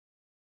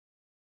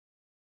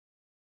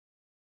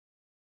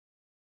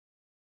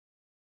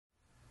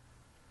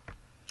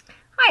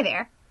Hi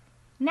there.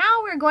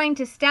 Now we're going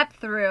to step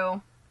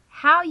through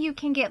how you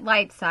can get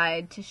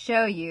LightSide to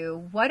show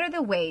you what are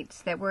the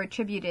weights that were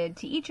attributed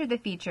to each of the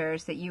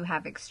features that you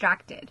have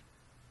extracted.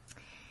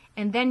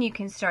 And then you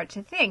can start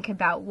to think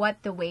about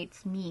what the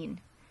weights mean,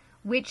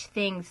 which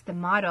things the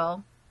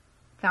model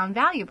found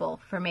valuable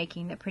for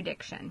making the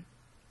prediction.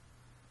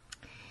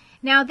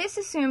 Now this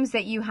assumes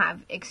that you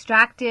have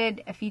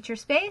extracted a feature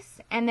space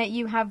and that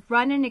you have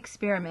run an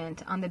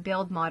experiment on the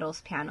Build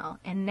Models panel,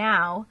 and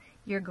now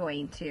you're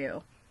going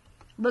to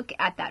look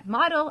at that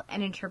model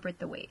and interpret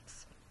the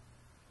weights.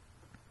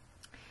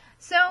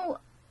 So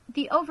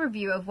the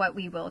overview of what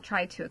we will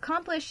try to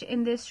accomplish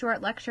in this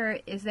short lecture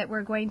is that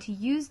we're going to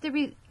use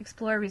the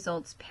Explore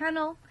Results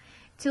panel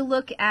to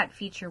look at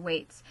feature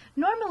weights.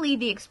 Normally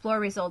the Explore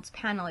Results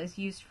panel is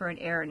used for an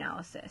error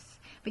analysis,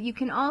 but you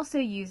can also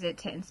use it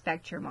to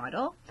inspect your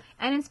model,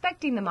 and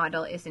inspecting the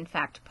model is in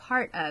fact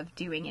part of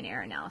doing an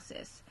error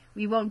analysis.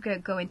 We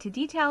won't go into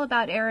detail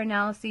about error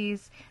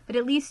analyses, but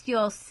at least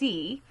you'll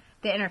see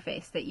the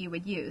interface that you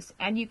would use,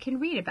 and you can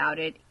read about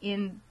it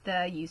in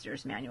the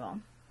user's manual.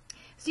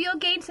 So you'll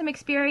gain some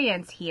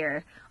experience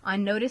here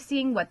on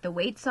noticing what the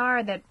weights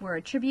are that were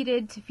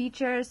attributed to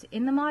features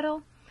in the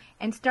model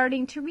and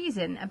starting to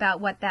reason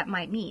about what that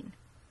might mean.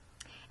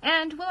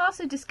 And we'll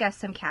also discuss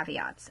some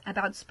caveats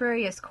about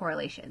spurious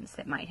correlations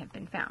that might have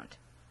been found.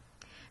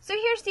 So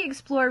here's the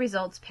Explore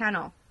Results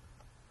panel.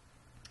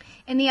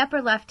 In the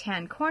upper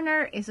left-hand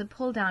corner is a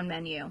pull-down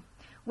menu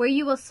where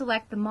you will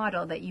select the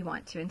model that you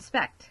want to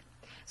inspect.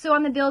 So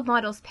on the Build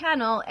Models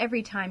panel,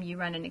 every time you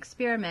run an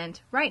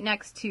experiment, right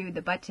next to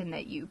the button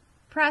that you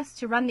press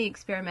to run the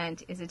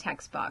experiment is a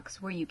text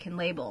box where you can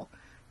label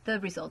the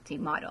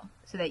resulting model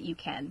so that you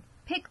can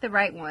pick the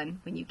right one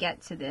when you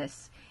get to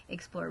this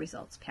Explore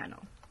Results panel.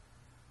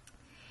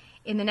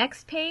 In the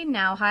next pane,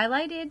 now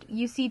highlighted,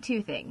 you see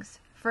two things.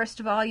 First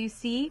of all, you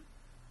see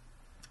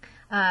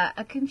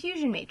a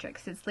confusion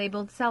matrix. It's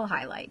labeled Cell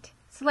Highlight.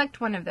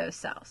 Select one of those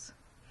cells.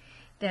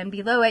 Then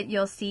below it,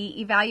 you'll see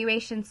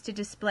Evaluations to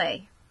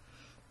Display.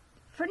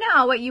 For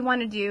now, what you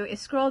want to do is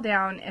scroll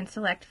down and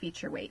select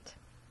Feature Weight,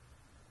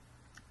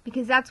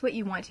 because that's what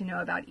you want to know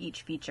about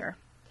each feature.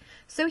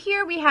 So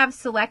here we have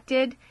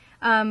selected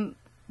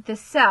the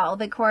cell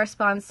that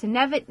corresponds to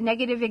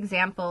negative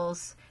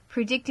examples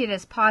predicted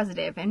as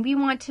positive, and we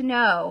want to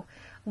know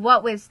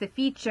what was the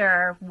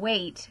feature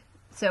weight.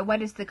 So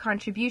what is the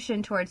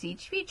contribution towards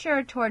each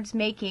feature towards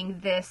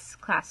making this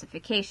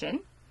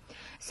classification?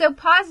 So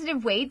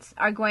positive weights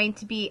are going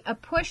to be a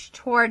push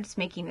towards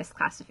making this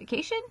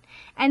classification,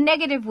 and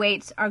negative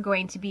weights are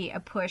going to be a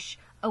push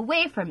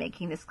away from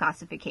making this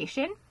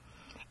classification.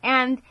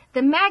 And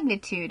the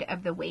magnitude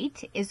of the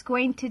weight is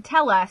going to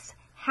tell us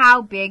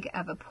how big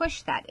of a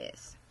push that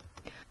is.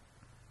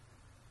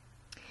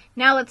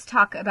 Now let's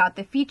talk about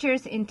the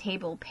features in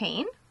table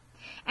pane.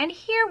 And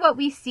here what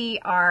we see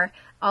are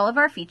all of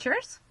our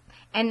features,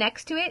 and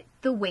next to it,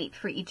 the weight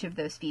for each of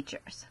those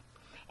features.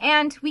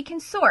 And we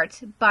can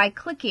sort by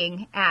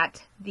clicking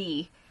at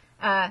the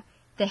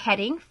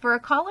heading for a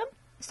column.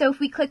 So if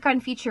we click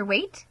on feature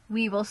weight,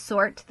 we will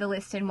sort the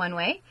list in one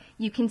way.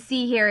 You can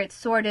see here it's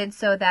sorted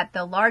so that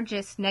the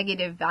largest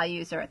negative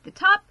values are at the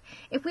top.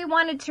 If we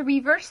wanted to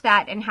reverse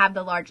that and have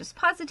the largest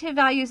positive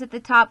values at the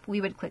top,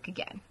 we would click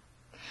again.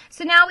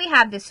 So now we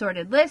have this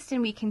sorted list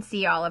and we can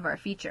see all of our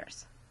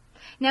features.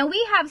 Now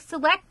we have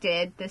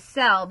selected the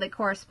cell that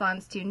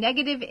corresponds to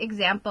negative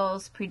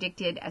examples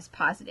predicted as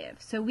positive.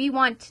 So we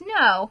want to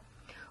know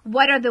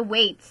what are the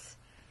weights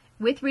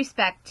with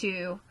respect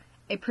to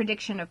a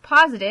prediction of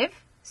positive.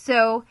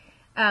 So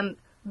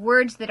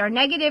words that are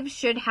negative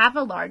should have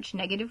a large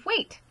negative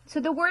weight.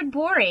 So the word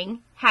boring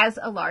has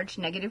a large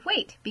negative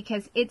weight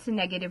because it's a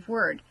negative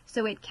word.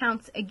 So it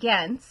counts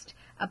against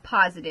a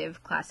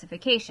positive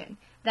classification.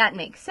 That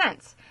makes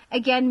sense.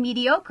 Again,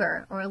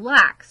 mediocre or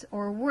lax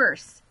or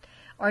worse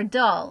or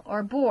dull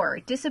or bore,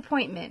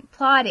 disappointment,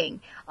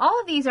 plodding, all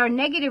of these are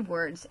negative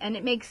words, and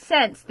it makes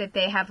sense that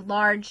they have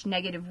large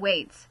negative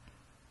weights.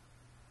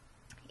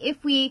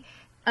 If we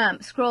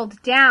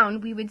scrolled down,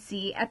 we would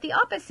see at the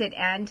opposite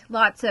end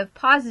lots of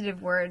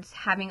positive words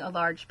having a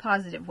large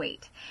positive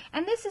weight.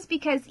 And this is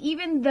because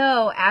even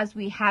though, as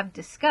we have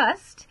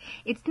discussed,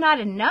 it's not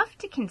enough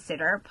to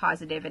consider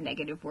positive and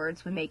negative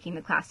words when making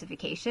the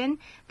classification,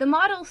 the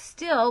model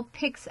still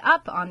picks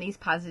up on these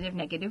positive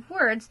negative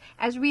words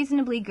as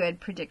reasonably good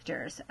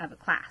predictors of a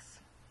class.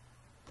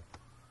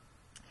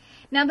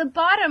 Now the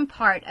bottom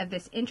part of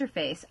this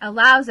interface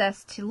allows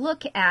us to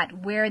look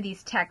at where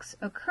these texts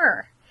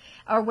occur,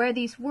 or where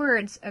these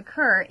words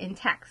occur in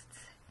texts.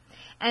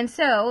 And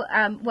so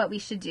what we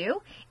should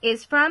do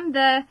is from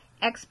the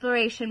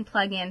Exploration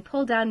plugin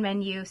pull-down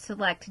menu,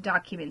 select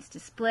Documents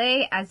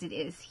Display as it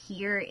is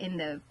here in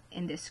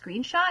this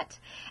screenshot,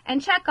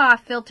 and check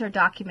off Filter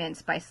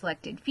Documents by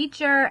selected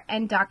feature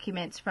and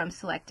Documents from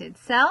selected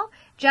cell,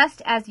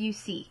 just as you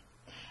see.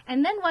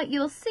 And then what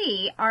you'll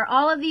see are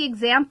all of the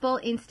example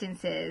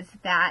instances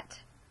that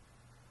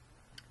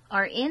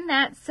are in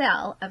that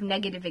cell of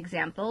negative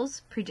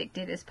examples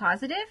predicted as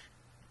positive.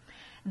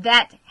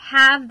 that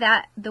have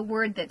the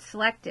word that's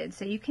selected.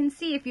 So you can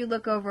see if you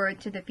look over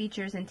to the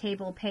features and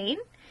table pane,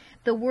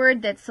 the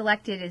word that's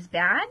selected is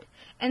bad.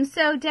 And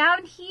so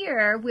down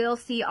here, we'll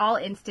see all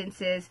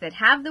instances that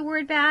have the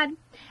word bad.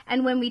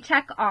 And when we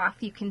check off,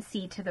 you can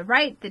see to the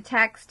right, the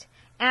text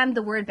and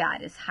the word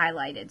bad is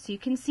highlighted. So you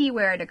can see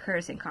where it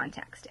occurs in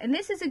context. And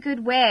this is a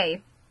good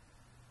way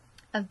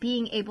of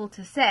being able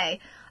to say,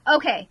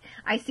 okay,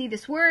 I see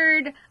this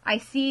word, I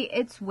see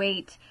its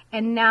weight,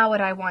 and now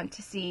what I want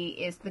to see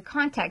is the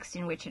context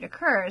in which it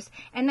occurs.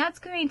 And that's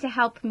going to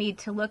help me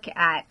to look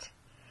at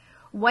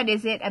what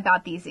is it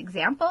about these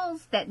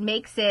examples that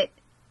makes it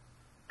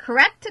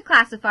correct to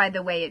classify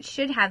the way it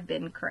should have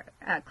been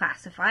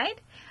classified,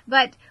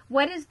 but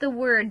what is the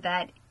word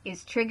that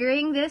is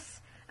triggering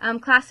this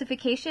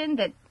classification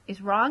that is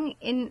wrong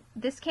in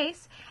this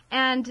case,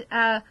 and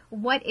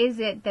what is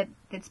it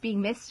that's being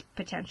missed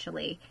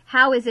potentially?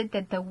 How is it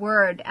that the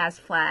word as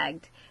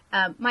flagged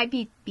might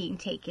be being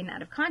taken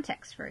out of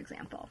context, for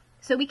example?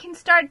 So we can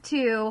start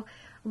to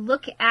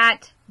look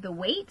at the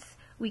weights,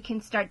 we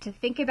can start to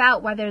think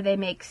about whether they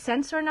make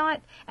sense or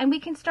not, and we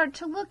can start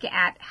to look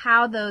at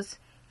how those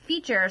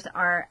features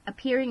are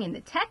appearing in the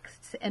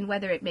texts and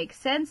whether it makes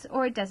sense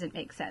or it doesn't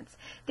make sense.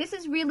 This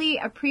is really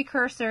a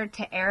precursor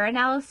to error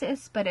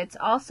analysis, but it's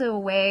also a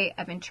way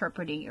of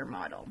interpreting your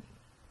model.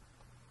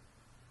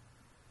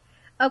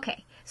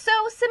 Okay, so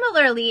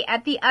similarly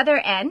at the other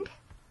end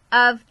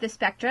of the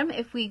spectrum,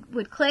 if we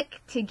would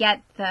click to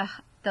get the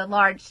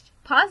large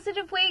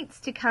positive weights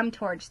to come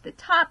towards the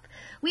top,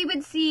 we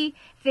would see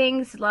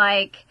things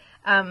like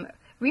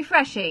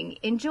refreshing,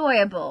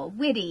 enjoyable,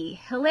 witty,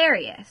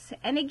 hilarious.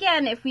 And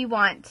again, if we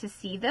want to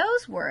see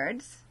those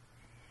words,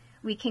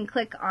 we can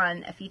click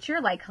on a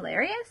feature like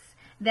hilarious.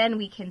 Then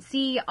we can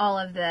see all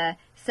of the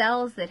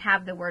cells that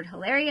have the word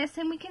hilarious,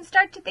 and we can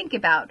start to think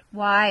about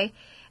why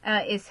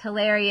is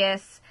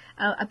hilarious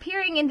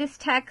appearing in this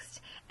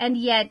text, and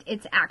yet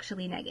it's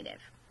actually negative.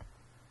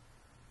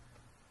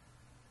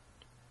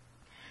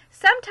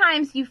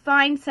 Sometimes you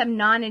find some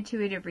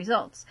non-intuitive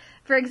results.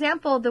 For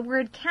example, the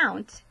word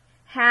count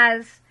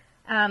has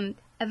a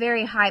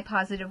very high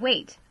positive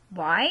weight.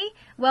 Why?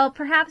 Well,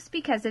 perhaps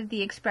because of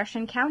the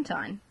expression count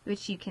on,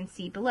 which you can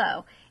see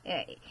below.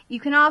 You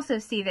can also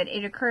see that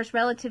it occurs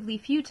relatively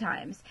few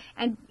times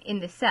and in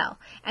the cell.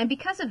 And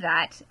because of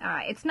that,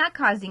 it's not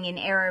causing an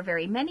error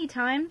very many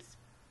times,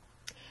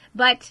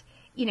 but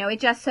it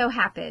just so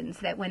happens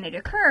that when it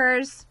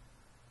occurs,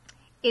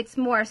 it's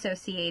more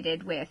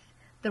associated with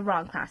the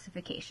wrong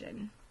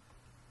classification.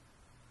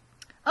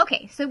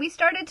 Okay, so we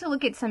started to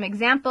look at some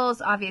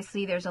examples.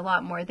 Obviously, there's a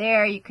lot more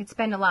there. You could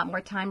spend a lot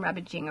more time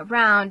rummaging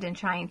around and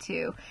trying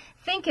to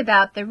think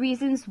about the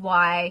reasons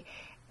why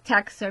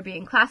texts are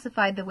being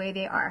classified the way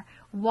they are.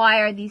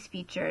 Why are these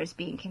features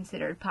being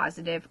considered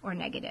positive or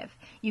negative?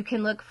 You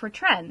can look for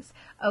trends.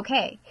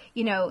 Okay,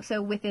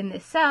 so within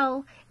this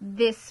cell,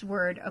 this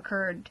word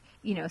occurred,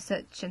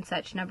 such and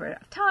such number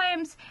of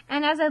times,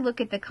 and as I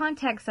look at the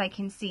context, I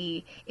can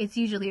see it's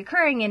usually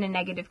occurring in a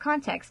negative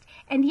context,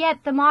 and yet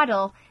the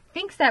model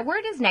thinks that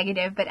word is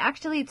negative, but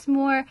actually it's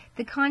more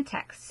the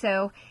context.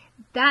 So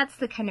that's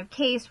the kind of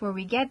case where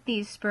we get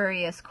these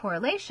spurious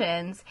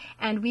correlations,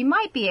 and we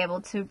might be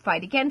able to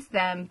fight against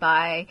them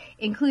by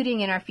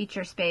including in our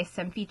feature space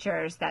some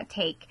features that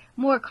take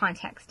more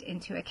context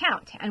into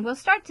account. And we'll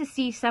start to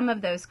see some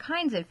of those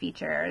kinds of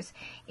features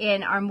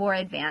in our more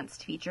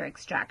advanced feature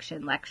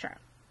extraction lecture.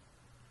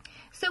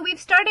 So we've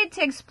started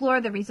to explore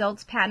the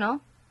results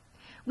panel.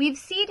 We've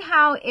seen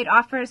how it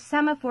offers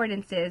some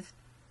affordances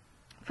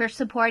for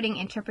supporting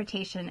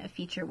interpretation of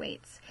feature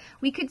weights.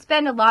 We could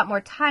spend a lot more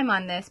time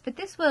on this, but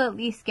this will at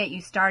least get you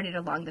started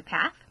along the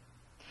path.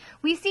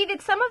 We see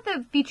that some of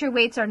the feature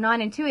weights are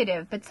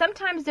non-intuitive, but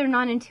sometimes they're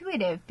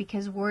non-intuitive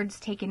because words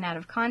taken out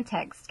of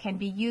context can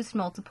be used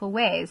multiple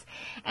ways.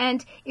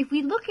 And if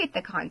we look at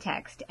the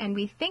context and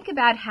we think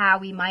about how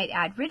we might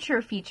add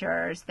richer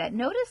features that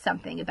notice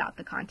something about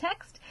the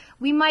context,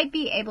 we might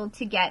be able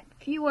to get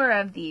fewer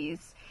of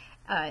these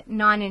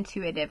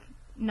non-intuitive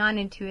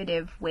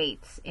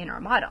weights in our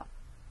model.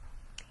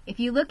 If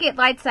you look at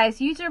Light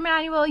Size User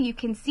Manual, you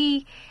can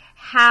see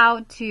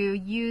how to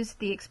use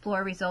the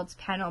Explore Results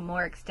panel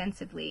more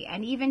extensively,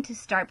 and even to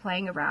start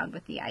playing around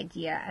with the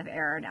idea of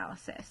error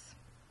analysis.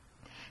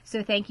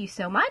 So thank you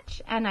so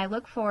much, and I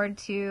look forward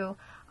to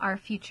our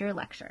future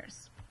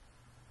lectures.